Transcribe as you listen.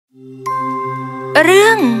រឿ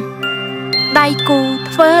ងដៃគូ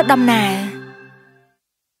ធ្វើដំណើរ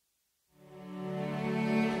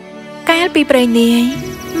កាលពីព្រេងនាយ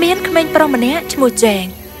មានក្មេងប្រុសម្នាក់ឈ្មោះចែង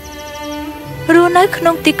រស់នៅក្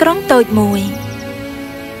នុងទីក្រុងតូចមួយ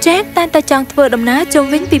ចែងតែងតែចង់ធ្វើដំណើរជុំ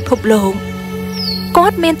វិញពិភពលោកគា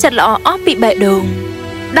ត់មានចិត្តល្អអស់ពីបេះដូង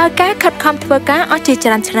ដោយការខិតខំធ្វើការអស់ជាច្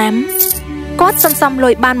រើនឆ្នាំគាត់សន្សំលុ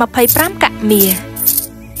យបាន25កាក់មាស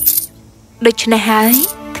ដូច្នេះហើយ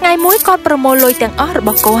ថ្ងៃមួយគាត់ប្រមូលលុយទាំងអស់រប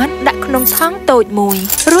ស់គាត់ដាក់ក្នុងថង់តូចមួយ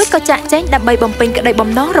រួចក៏ចាក់ចែងដើម្បីបំពេញក្តីបំ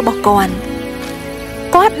ណងរបស់គាត់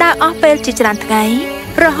ដើរអស់ពេលជាច្រើនថ្ងៃ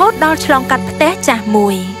រហូតដល់ឆ្លងកាត់ផ្ទះចាស់មួ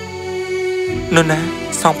យនរណា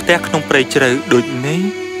សង់ផ្ទះក្នុងព្រៃជ្រៅដូចនេះ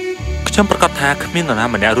ខ្ញុំប្រកាសថាគ្មាននរណា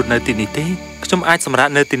ម្នាក់រត់នៅទីនេះទេខ្ញុំអាចសម្រាក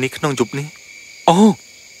នៅទីនេះក្នុងយប់នេះអូ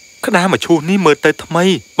ក្តារមឈូសនេះមើលទៅថ្មី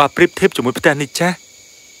បើប្រៀបធៀបជាមួយផ្ទះនេះចាស់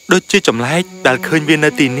ដូចជាចម្លែកដែលឃើញវា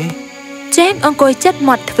នៅទីនេះចែងអង្គុយជិត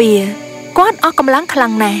មាត់ទ្វារគាត់អស់កម្លាំងខ្លាំ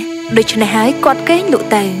ងណាស់ដូច្នេះហើយគាត់គេងលក់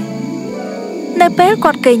ទៅនៅពេល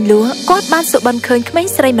គាត់គេងលក់គាត់បានសុបិនឃើញក្មេង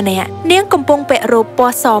ស្រីម្នាក់នាងកំពុងពាក់រ៉ូបព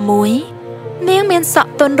ណ៌សមួយនាងមានស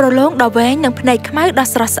ក់ទន់រលោងដ៏វែងនិងភ្នែកខ្មៅដ៏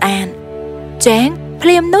ស្រស់ស្អាតចែងភ្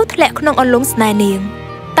លាមនោះធ្លាក់ក្នុងអន្លង់ស្នេហ៍នាង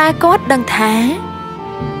តែគាត់ដឹងថា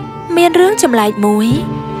មានរឿងចម្លែកមួយ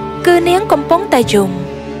គឺនាងកំពុងតែយំ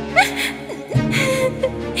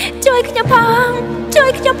ជួយខ្ញុំផង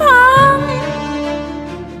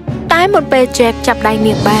តែមុនពេលចែកចាប់ដៃ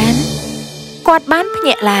នាងបានគាត់បានភ្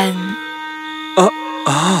ញាក់ឡើង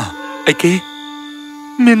អីគេ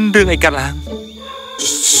មានរឿងអីកើតឡើង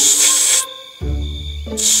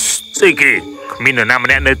ស្អីគេគ្មាននរណាម្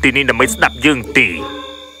នាក់នៅទីនេះដើម្បីស្ដាប់យើងទេ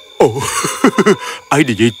អូឯង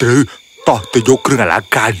និយាយត្រូវតោះទៅយកគ្រឿងអលង្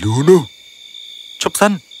ការលូនោះជប់សិ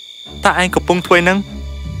នតើឯងកំពុងធ្វើហ្នឹង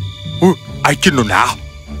ឯងជិះនរណា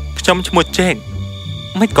ខ្ញុំឈ្មោះចែក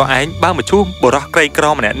មិនក៏ឯងបើមកជួបបុរសក្រីក្រ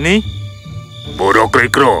ម្នាក់នេះបុរសក្រី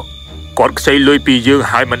ក្រគាត់ខ្ចីលុយពីយើង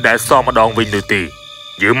ហើយមិនដែលសងម្ដងវិញនោះទេ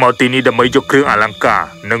យើងមកទីនេះដើម្បីយកគ្រឿងអលង្ការ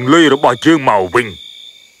និងលុយរបស់យើងមកវិញ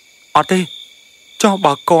អត់ទេចុះ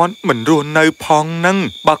បើគាត់មិនរស់នៅផងនឹង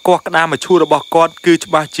បើគាត់ក្តារមកឈូសរបស់គាត់គឺច្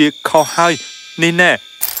បាស់ជាខុសហើយនេះណែ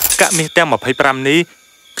កាក់មាសទាំង25នេះ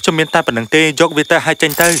ខ្ញុំមានតែប៉ុណ្្នឹងទេយកវាទៅឲ្យចេ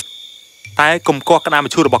ញទៅតែកុំគាស់ក្តារម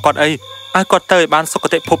កឈូសរបស់គាត់អីឲ្យគាត់ទៅឲ្យបានសុគ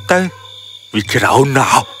តិភពទៅវាច្រើនណា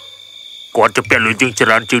ស់គាត់จะពាក់លុយជាងច្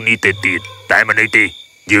រើនជាងនេះទៅទៀតតែមិនអីទេ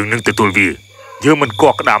យើងនឹងទទួលវាយើងមិនគា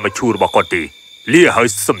ស់ក្តារមកឈូសរបស់គាត់ទេលាឲ្យ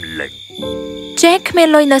សំលេងចែកគ្មាន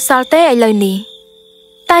លុយនៅសល់ទេឥឡូវនេះ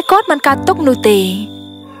តែគាត់មិនកើតទុកនោះទេ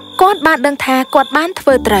គាត់បានដឹងថាគាត់បានធ្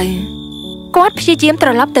វើត្រូវគាត់ព្យាយាមត្រ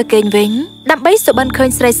ឡប់ទៅគេងវិញដើម្បីសុបិនឃើញ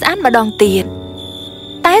ស្រីស្អាតម្ដងទៀត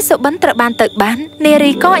តែសុបិនត្រូវបានទៅបាននា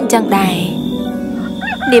រីក៏អញ្ចឹងដែរ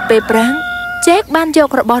នាពេលព្រឹកចែកបានយក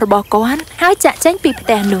របស់គាត់ហើយចាក់ចេញពីផ្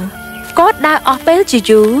ទះនោះគាត់ដើរអស់ពេលជា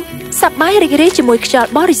យូរសប្បាយរីករាយជាមួយខ្យល់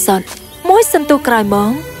បរិសុទ្ធមួយសន្ទុះក្រោយម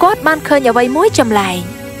កគាត់បានឃើញអ្វីមួយចម្លែក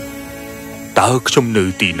តើខ្ញុំនៅ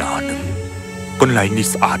ទីណានឹងកន្លែងនេះ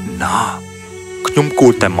ស្អាតណាស់ខ្ញុំគួ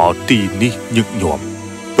រតែមកទីនេះញឹកញាប់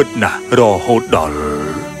ពិតណាស់រហូតដល់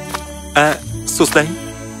សួស្ដី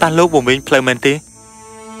តើលោកបំវិញផ្លូវមែនទេ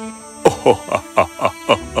អូ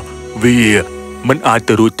វាមិនអាច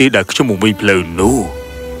ទៅរួចទេដែលខ្ញុំបំវិញផ្លូវនោះ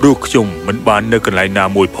ព្រោះខ្ញុំមិនបាននៅកន្លែងណា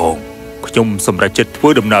មួយផងខ្ញុំសម្រេចចិត្តធ្វើ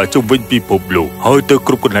ដំណើរជុំវិញពិភពលោកហើយទៅ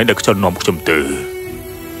គ្រប់កន្លែងដែលខ្ញុំនាំខ្ញុំទៅ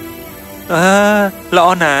ល្អ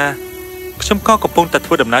ណាស់ខ្ញុំក៏កំពុងតែធ្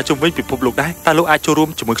វើដំណើរជុំវិញពិភពលោកដែរតើលោកអាចចូលរួម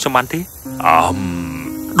ជាមួយខ្ញុំបានទេ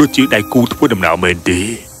ដូចជាដៃគូធ្វើដំណើរមែនទេ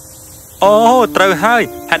អូត្រូវហើយ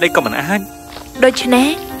ហេតុអីក៏មិនអាចដូច្នេះ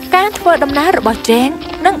ការធ្វើដំណើររបស់ចែង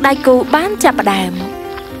និងដៃគូបានចាប់ផ្ដើម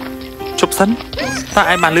ជប់សិនតើ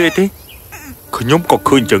ឯងបានលឺអីទេខ្ញុំក៏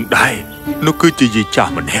ឃើញចឹងដែរនោះគឺជាយាយចា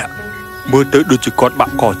ស់ម្នាក់មើលទៅដូចជាគាត់បា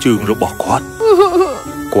ក់កជើងរបស់គាត់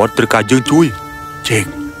ត្រូវការយើងជួយជែក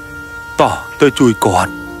តោះទៅជួយគា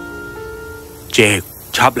ត់ជែក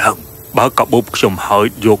ឆាប់ឡើងបើកាបូបខ្ញុំហើយ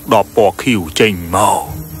យកដបពណ៌ខៀវចេញមក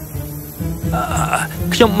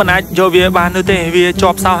ខ្ញុំមិនអាចយកវាបាននោះទេវាជា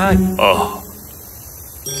ប់សោហើយ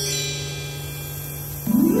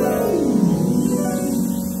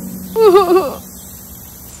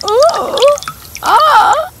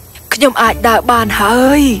ខ្ញុំអាចដើរបានហើ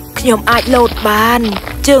យខ្ញុំអាចលោតបាន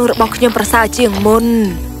ជើងរបស់ខ្ញុំប្រសើរជាងមុន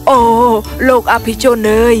អូលោកអភិជន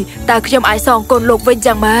អើយតើខ្ញុំអាចសងគុណលោកវិញ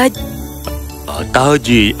យ៉ាងម៉េចតើ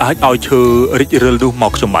យីអាចឲ្យឈើរិចរិលនោះម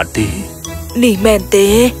កខ្ញុំបានទេនេះមែនទេ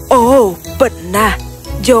អូពិតណាស់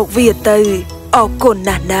យកវាទៅអរគុណ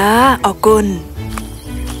ណាស់ណាអរគុណ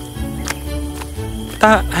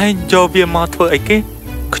តើឯងយកវាមកធ្វើអីគេ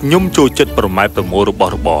ខ្ញុំចូលចិត្តប្រម៉ែប្រមូលរប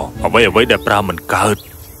ស់របរអ្វីដែលប្រើមិនកើត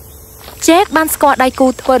ចែកបានស្គាល់ដៃគូ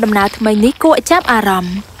ធ្វើដំណើរថ្មីនេះគួរឲ្យចាប់អារម្ម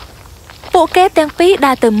ណ៍ ពួកគេទាំងពីរ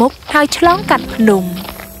ដើរទៅមុខហើយឆ្លងកាត់ភ្នំ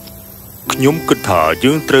ខ្ញុំគិតថា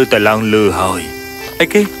យើងត្រូវតែឡើងលើហើយអី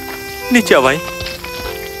គេនេះជាអ្វី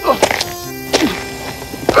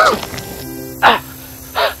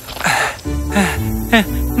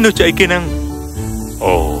នោះជាអីគេហ្នឹង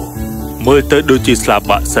អូមើលទៅដូចជាស្លាប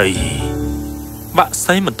បាក់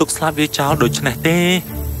សីមិនទុកស្លាបវាចោលដូច្នេះទេ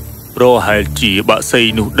ប្រហែលជាបាក់សី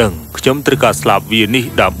នោះដឹងខ្ញុំត្រូវការស្លាបវានេះ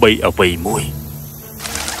ដើម្បីអ្វីមួយ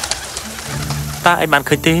តើឯងបាន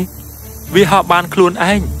ឃើញទេវាហោះបានខ្លួន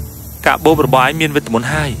ឯងកាបូបរបស់ឯងមានវីតាមីន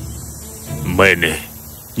ហើយមែនទេ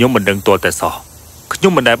ខ្ញុំមិនដឹងទាល់តែសោះខ្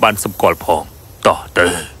ញុំមិនដែលបានសម្គាល់ផងតោះទៅ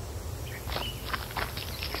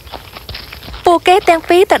ពួកគេទាំង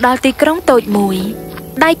ពីរទៅដល់ទីក្រុងតូចមួយ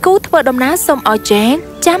ដៃគូធ្វើដំណើរសុំឲ្យចែក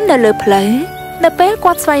ចាំនៅលើផ្លូវនៅពេល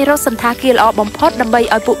គាត់ស្វែងរកសន្តាគារល្អបំផុតដើម្បី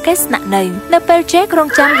ឲ្យពួកគេស្នាក់នៅពេលចែករង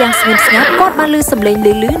ចាំយ៉ាងស្ងៀមស្ងាត់គាត់បានឮសំឡេង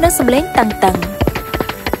លឺនិងសំឡេងតឹងទៅ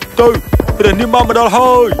ព្រះនាងមកដល់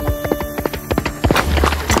ហើយ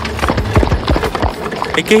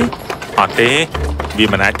អីគេអត់ទេវា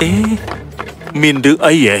មិនអាចទេមានរឿង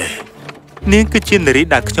អីហ៎នាងគឺជានារី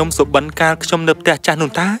ដែលខ្ញុំសុបិនកាលខ្ញុំនៅផ្ទះចាស់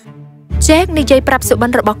នោះតាចែកនិយាយប្រាប់សុបិន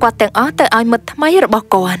របស់គាត់ទាំងអស់ទៅឲ្យមិត្តថ្មីរបស់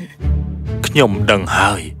គាត់ខ្ញុំដឹង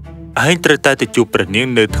ហើយឯងត្រូវតែទៅជួបព្រះនាង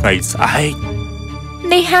នៅថ្ងៃស្អែក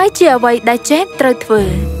នេះហើយជាអ្វីដែលចែកត្រូវធ្វើ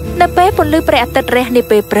នៅពេលពន្លឺព្រះអាទិត្យរះនា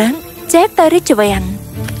ពេលព្រឹកចែកទៅរាជវាំង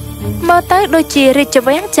មើលទៅដូចជារាជ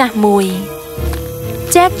វាំងចាស់មួយ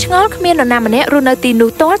ចែកឆ្ងល់គ្មាននរណាម្នាក់រស់នៅទីនោះ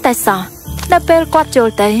ទាល់តែសោះនៅពេលគាត់ចូល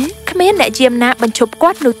ទៅគ្មានអ្នកយាមណាបញ្ឈប់គា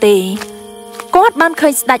ត់នោះទេគាត់បានឃើ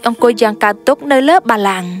ញស្ដេចអង្គុយយ៉ាងកើតទុកនៅលើបល្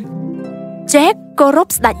ល័ង្កចែកគោរព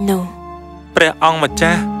ស្ដេចនោះព្រះអង្គម្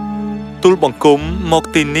ចាស់ទូលបង្គំមក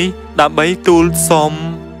ទីនេះដើម្បីទូលសុំ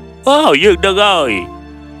អូយើងដឹងហើយ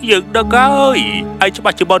ឯងច្បា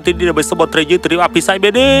ស់ជាបនទីនេះដើម្បីសុំបុត្រីយើងទៅរៀបអភិសេកមែ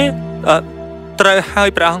នទេត្រូវហើយ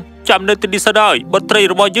ព្រះអង្គចាំនៅទីនេះសិនហើយបុត្រី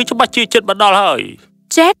របស់យើងច្បាស់ជាចិត្តមកដល់ហើយ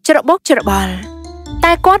ចែកច្របូកច្របល់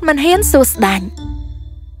តែគាត់មិនហ៊ានសួរស្ដេច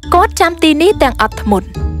គាត់ចាំទីនេះទាំងអត់ធ្មត់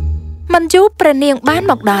មិនយូរព្រះនាងបាន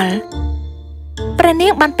មកដល់ព្រះនា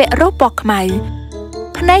ងបានពាក់រ៉ូបពណ៌ខ្មៅ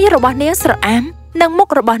ភ្នែករបស់នាងស្រអាំនិងមុខ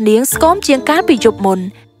របស់នាងស្គមជាងកាលពីយប់មុន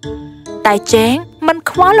តែចែងមិន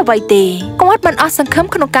ខ្វល់អ្វីទេគាត់មិនអស់សង្ឃឹម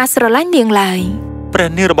ក្នុងការស្រឡាញ់នាងឡើយព្រះ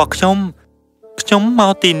នាងរបស់ខ្ញុំម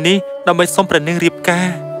កទីនេះដើម្បីសុំព្រះនាងរៀបការ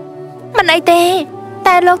មិនអីទេ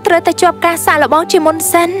តែលោកត្រូវតែជាប់ការសាកល្បងជាមុន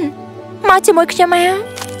សិនមកជាមួយខ្ញុំមក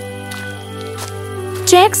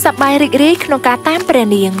ចែកសប្បាយរីករាយក្នុងការតាមព្រះ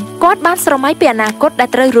នាងគាត់បានស្រមៃពីអនាគតដែល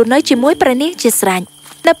ត្រូវរស់នៅជាមួយព្រះនាងជាស្រេច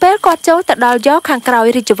នៅពេលគាត់ចូលទៅដល់យ៉ខាងក្រោយ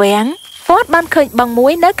រាជវាំងគាត់បានឃើញបឹងមួ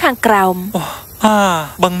យនៅខាងក្រោម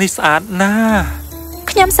បឹងនេះស្អាតណាស់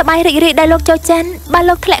ខ្ញុំសប្បាយរីករាយដែលលោកចូលចិនបើ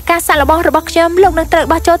លោកធ្លាក់ការសាកល្បងរបស់ខ្ញុំលោកនឹងត្រូវ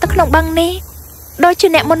បោះចូលទៅក្នុងបឹងនេះដូចជា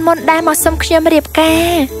អ្នកមុនដែលមកសុំខ្ញុំរៀបកា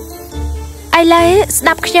រឥឡូវស្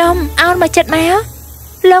ដាប់ខ្ញុំអោនមកចិត្តមក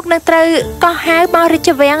លោកនឹងត្រូវកោះហៅមករាជ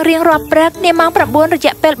វាំងរៀងរាល់ព្រឹកនាម៉ោង 9 រ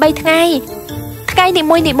យៈពេល 3 ថ្ងៃថ្ងៃនី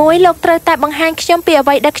មួយលោកត្រូវតែបង្ហាញខ្ញុំពីអ្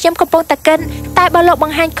វីដែលខ្ញុំកំពុងតែគិតតែបើលោកប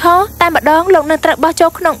ង្ហាញខុសតែម្ដងលោកនឹងត្រូវបោះចូល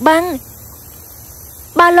ក្នុងបឹង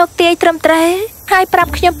បើលោកទាយត្រឹមត្រូវហើយប្រា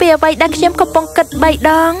ប់ខ្ញុំពីអ្វីដែលខ្ញុំកំពុងគិត3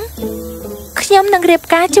ដងខ្ញុំនឹងរៀប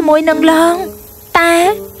ការជាមួយនឹងលោកតែ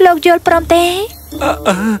លោកយល់ព្រមទេ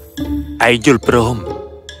ឯងយល់ព្រម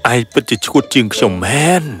ឯងពិតជាឈួតជាងខ្ញុំ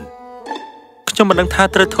មែនខ្ញុំមិនដឹងថា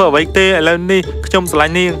ត្រូវធ្វើអ្វីទេឥឡូវនេះខ្ញុំស្រឡា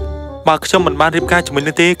ញ់នាងបើខ្ញុំមិនបានរៀបការជាមួយ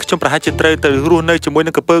នាងទេខ្ញុំប្រហែលជាត្រូវទៅរស់នៅជាមួយ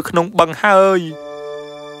នឹងក្រពើក្នុងបឹងហើយ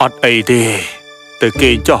អត់អីទេទៅគេ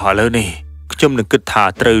ចុះឥឡូវនេះខ្ញុំនឹងគិតថា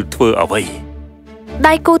ត្រូវធ្វើអ្វី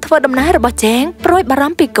ដៃគូធ្វើដំណើររបស់ចែងព្រួយបារ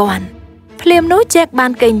ម្ភពីគាត់ភ្លាមនោះចែកបា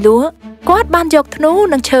នកេងលក់គាត់បានយកធ្នូ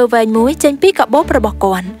និងឈើវែងមួយចេញពីកាបូបរបស់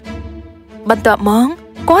គាត់បន្ទាប់មក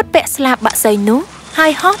គាត់ពាក់ស្លាបបាក់សីនោះហើ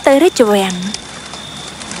យហោះទៅរាជវាំង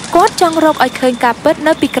គាត់ចង់រកឲ្យឃើញការពិត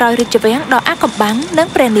នៅពីក្រោយរាជវាំងដ៏អាថ៌កំបាំងនិង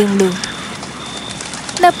ព្រះនាងនោះ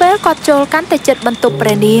នៅពេលគាត់ចូលកាន់តែជិតបន្ទប់ព្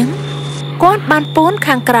រះនាងគាត់បានពួន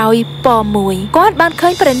ខាងក្រោយពណ៌មួយគាត់បានឃើ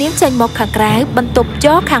ញព្រះនាងចេញមកខាងក្រៅបន្ទប់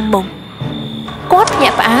យ៉ខាងមុខគាត់ភ្ញា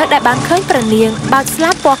ក់ផ្អើលដែលបានឃើញព្រះនាងបើកស្លា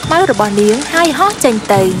បពណ៌ខ្មៅរបស់នាងហើយហោះចេញ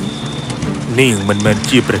ទៅនាងមិនមែន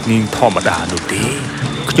ជាព្រះនាងធម្មតានោះទេ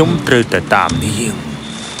ខ្ញុំត្រូវតែតាមនាង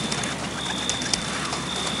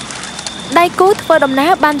ដៃគូធ្វើដំណើ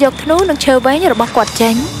របានយកធ្នូនិងឈើវែងរបស់គាត់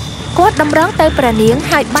ចេញគាត់តម្រង់ទៅព្រះនាង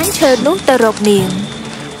ហើយបាញ់ឈើនោះទៅរកនាង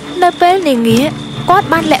នៅពេលនាងងាកគាត់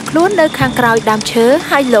បានលាក់ខ្លួននៅខាងក្រោយដើមឈើ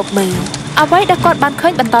ហើយលោកមើលអ្វីដែលគាត់បានឃើ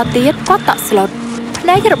ញបន្តទៀតគាត់តក់ស្លុតភ្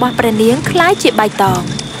នែករបស់ព្រះនាងคล้ายជាបៃតង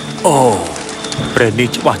អូព្រះនាង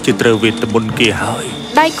ច្បាស់ជាត្រូវវេទមន្តគេហើយ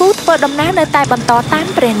ដៃគូធ្វើដំណើរនៅតែបន្តតាម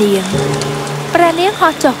ព្រះនាង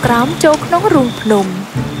ហោះចុះក្រោមចូលក្នុងរូងភ្នំ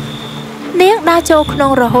នាងដើរចូលក្នុ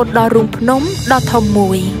ងរហូតដល់រូងភ្នំដ៏ធំ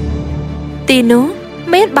មួយទីនោះ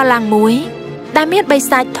មានបាឡាំងមួយដែលមានបិ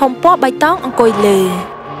សាចធំពណ៌បៃតងអង្គុយលើ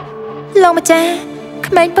លោកម្ចាស់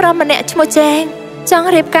ក្មេងប្រុសម្នាក់ឈ្មោះចែងចង់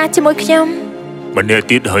រៀបការជាមួយខ្ញុំម្នាក់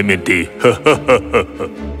ទៀតហើយមានទី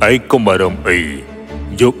ឯងកុំបារម្ភអី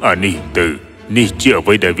យកអានេះទៅនេះជាអ្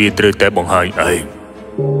វីដែលវាត្រូវតែបង្ហាញឯង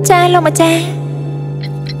ចាលោកម្ចាស់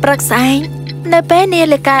ព្រឹកស្អែកនៅពេលនា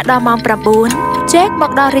ឡិកាដល់ម៉ោង 9 Jack ម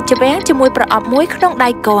កដល់រាជវាំងជាមួយប្រអប់មួយក្នុងដៃ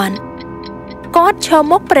គាត់ឈរ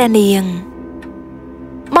មុខព្រះនាង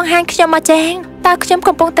បង្ហាញខ្ញុំមកចែងតើខ្ញុំ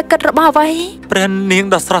កំពុងតែគិតរបស់អ្វីព្រះនាង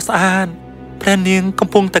ដ៏ស្រស់ស្អាតព្រះនាងកំ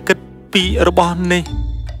ពុងតែគិតពីរបស់នេះ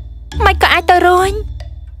មិនក៏អាចទៅរួញ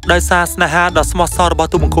ដោយសារស្នេហាដ៏ស្មោះសររបស់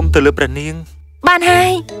ទូបង្គំទៅលើព្រះនាងបានហើ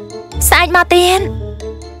យស្អែកមកទៀត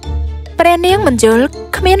ព្រះនាងមិនយល់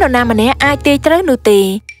គ្មាននរណាម្នាក់អាចទាយត្រូវនោះទេ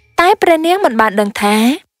តែព្រះនាងមិនបានដឹងថា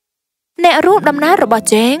អ្នករួមដំណើររបស់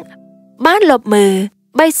ចែងបានលបមើល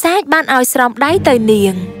បិសាចបានឲ្យស្រោមដៃទៅនា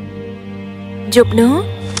ងយប់នោះ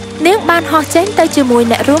នាងបានហោះចេញទៅជាមួយ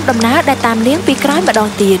អ្នករួមដំណើរដែលតាមនាងពីក្រោយម្ដង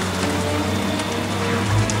ទៀត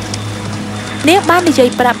នាងបាននិយាយ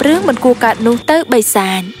ប្រាប់រឿងមិនគួរកើតនោះទៅបិ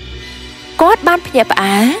សាចគាត់បានភ្ញាក់ផ្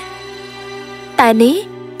អើលតែនេះ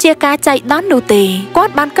ជាការចៃដន្យនោះទេគា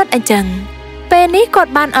ត់បានគិតអញ្ចឹងពេលនេះគា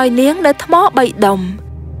ត់បានឲ្យនាងនៅថ្ម3ដុំ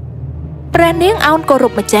ព្រះនាងអោនគោរ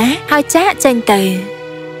ពម្ចាស់ហើយចាកចេញទៅ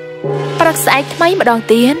ព្រឹកស្អែកថ្មីម្ដង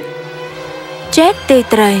ទៀត Jack ទេ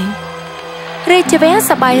ត្រីរាជវាំង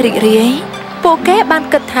សប្បាយរីករាយពួកគេបាន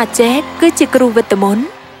គិតថា Jack គឺជាគ្រូវិទ្យាមន្ត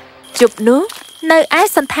ជប់នោះនៅឯ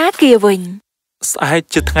សន្តាគារវិញស្អែក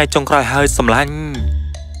ជាថ្ងៃចុងក្រោយហើយសម្លាញ់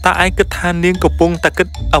តើឯងគិតថានាងកំពុងតែគិត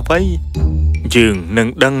អ្វីយើងនឹង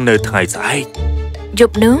ដឹងនៅថ្ងៃស្អែកយ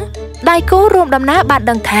ប់នោះដៃគូរួមដំណើរបាន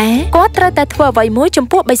ដឹងថាគាត់ត្រូវតែធ្វើអ្វីមួយចំ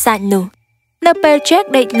ពោះបិសាចនោះនៅពេល Jack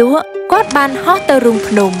ដេកលក់គាត់បានហោះទៅរូង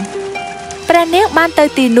ភ្នំព្រះនាងបានទៅ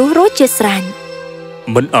ទីនោះរួចជាស្រេច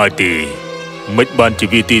មិនអាចទេមិនបានជា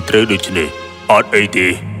វាទីត្រូវដូចនេះអត់អីទេ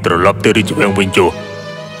ត្រឡប់ទៅរាជវាំងវិញចុះ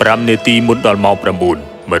5នាទីមុនដល់ម៉ោង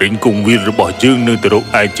 9 មរិញគង់វាលរបស់យើងនឹងទៅរក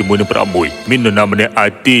ឯងជាមួយនឹងប្រអប់មួយមាននរណាម្នាក់អា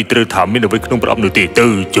ចទីត្រូវថាមានអ្វីក្នុងប្រអប់នោះទេទៅ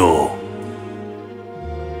ចុះ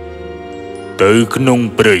ទៅក្នុង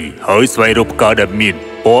ព្រៃហើយស្វែងរកផ្កាដែលមាន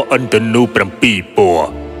ពណ៌ឥន្ទនូ7ពណ៌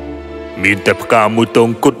មានតែផ្កាមួយតង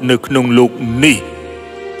គត់នៅក្នុងលោកនេះ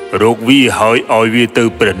រកវាហើយឲ្យវាទៅ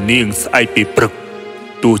ព្រះនាងស្អែកពីព្រឹក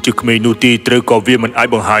ទោះជាក្មេងនោះទីត្រូវក៏វាមិនអាច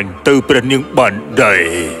បង្ហាញទៅព្រះនាងបានដែរ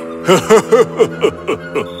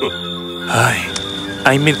ហើយ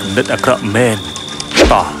ឯងមានគំនិតអាក្រក់មែន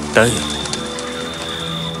តោះទៅ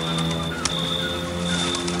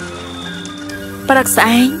ព្រឹកស្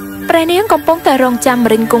អែកព្រះនាងកំពុងតែរងចាំម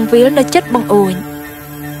រិញគង្វាលនៅជិតបង្អួច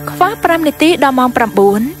ខ្វះ5នាទីដល់ម៉ោង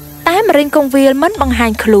 9 តែមរិញគង្វាលមិនបង្ហា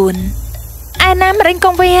ញខ្លួនឯណាមរិញគ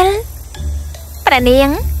ង្វាលព្រះនាង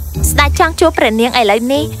ស្ដេចចង់ជួបព្រះនាងឥឡូវ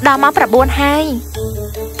នេះដល់ម៉ោង 9 ហើយ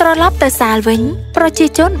ត្រឡប់ទៅសាលវិញប្រជា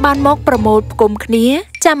ជនបានមកប្រមូលផ្គុំគ្នា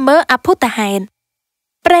ចាំមើលអភូតហេតុ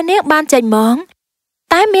ព្រះនាងបានចេញមក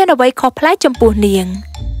តែមានអ្វីខុសប្លែកចំពោះនាង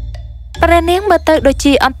ព្រះនាងមើលទៅដូច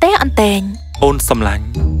ជាអន្ទះអន្តែងអូនសម្លាញ់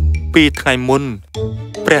ពីថ្ងៃមុន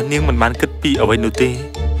ព្រះនាងមិនបានគិតពីអ្វីនោះទេ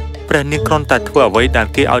ព្រះនាងគ្រាន់តែធ្វើអ្វីដែល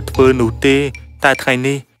គេឲ្យធ្វើនោះទេតែថ្ងៃ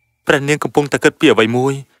នេះព្រះនាងកំពុងតែគិតពីអ្វីមួ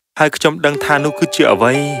យហើយខ្ញុំដឹងថានោះគឺជាអ្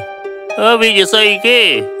វីវាជាស្អី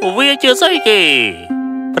គេ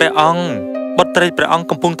ព្រះអង្គបុត្រីព្រះអង្គ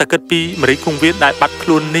កំពុងតែគិតពីមរិយគង្វាលដែលបាត់ខ្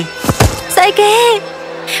លួននេះស្អីគេ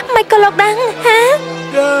មិនក៏លោកដឹងហា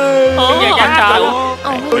យ៉ាចាល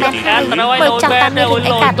មើលចាំតាមរឿង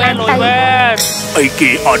ឯកាត់ឡើងទៅអីគេ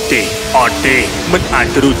អត់ទេមិនអាច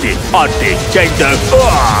ទៅរួចទេអត់ទេចេញទៅ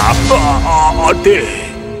អត់ទេ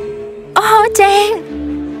អូចេង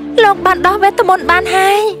លោកបានដោះវេទមន្តបាន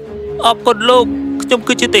ហើយអរគុណលោកខ្ញុំ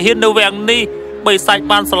គឺជាទាហាននៅវាំងនេះបិសាច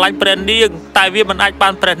បានស្រឡាញ់ព្រះនាងតែវាមិនអាចបា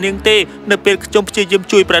នព្រះនាងទេនៅពេលខ្ញុំព្យាយាម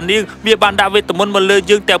ជួយព្រះនាងវាបានដាក់វេទមន្តមកលើ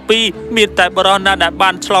យើងទាំងពីរមានតែបរិះណាដែលបា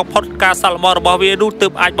នឆ្លងផុតការសាឡមរបស់វានោះទើ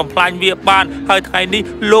បអាចបំផ្លាញវាបានហើយថ្ងៃនេះ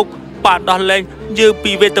លោកបានដោះលែងយើង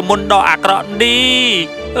ពីវេទមន្តដ៏អាក្រក់នេះ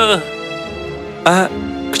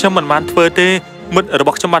ខ្ញុំមិនបានធ្វើទេមិត្តរប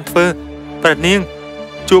ស់ខ្ញុំបានធ្វើព្រះនាង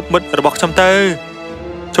ជួបមិត្តរបស់ខ្ញុំទៅ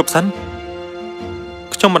ជប់សិន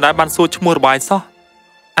ខ្ញុំមិនដែលបានសួរឈ្មោះរបស់ឯងសោះ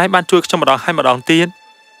ឯងបានជួយខ្ញុំម្ដងហើយម្ដងទៀត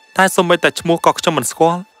តែសូម្បីតែឈ្មោះក៏ខ្ញុំមិនស្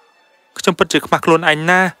គាល់ខ្ញុំពិតជាខ្មាស់ខ្លួនឯង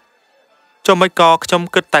ណាចុះមិនក៏ខ្ញុំ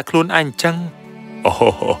គិតតែខ្លួនឯងអញ្ចឹងអូ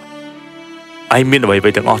ឯងមានអ្វី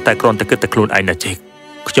ៗទាំងអស់តែគ្រាន់តែគិតតែខ្លួនឯងណាជេក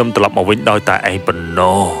ខ្ញុំត្រឡប់មកវិញដោយតែឯងប៉ុណ្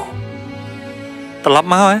ណោះត្រឡប់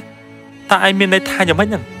មកតើឯងមានន័យថាយ៉ាងម៉េច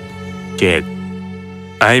ហ្នឹងជេក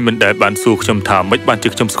ឯងមិនដែលបានសួរខ្ញុំថាម៉េចបានជា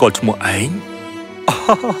ខ្ញុំស្គាល់ឈ្មោះឯង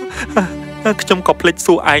ខ្ញុំក៏ភ្លេច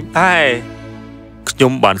សួរឯងដែរខ្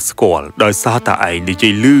ញុំបានស្គាល់ដោយសារតែឯងនិយា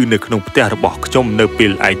យឮនៅក្នុងផ្ទះរបស់ខ្ញុំនៅពេ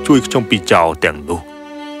លឯងជួយខ្ញុំពីចោលទាំងនោះ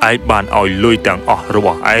ឯងបានឲ្យលុយទាំងអស់រប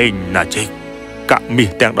ស់ឯងណាចេះកាក់មាស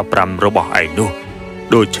ទាំង15របស់ឯងនោះ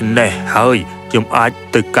ដូច្នេះហើយខ្ញុំអាច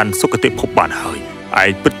ទៅកាន់សុគតិភពបានហើយឯ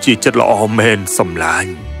ងពិតជាចិត្តល្អមែនសម្លាញ់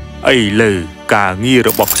ឥឡូវការងារ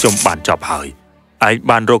របស់ខ្ញុំបានចប់ហើយឯង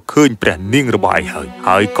បានរកឃើញព្រះនាងរបស់ឯង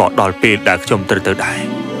ហើយក៏ដល់ពេលដែលខ្ញុំត្រូវទៅដែរ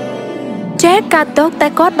ចែកកាត់ទុកតែ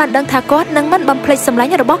គាត់បានដឹងថាគាត់នឹងមិនបំភ្លេចសម្លា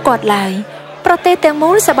ញ់របស់គាត់ឡើយប្រទេសទាំងមូ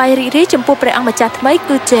លសប្បាយរីករាយចំពោះព្រះអង្គម្ចាស់ថ្មី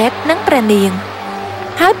គឺចែកនិងព្រះនាង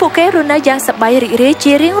ហើយពួកគេរស់នៅយ៉ាងសប្បាយរីករាយ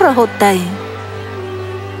ជារៀងរហូតទៅ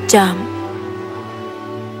ចាំ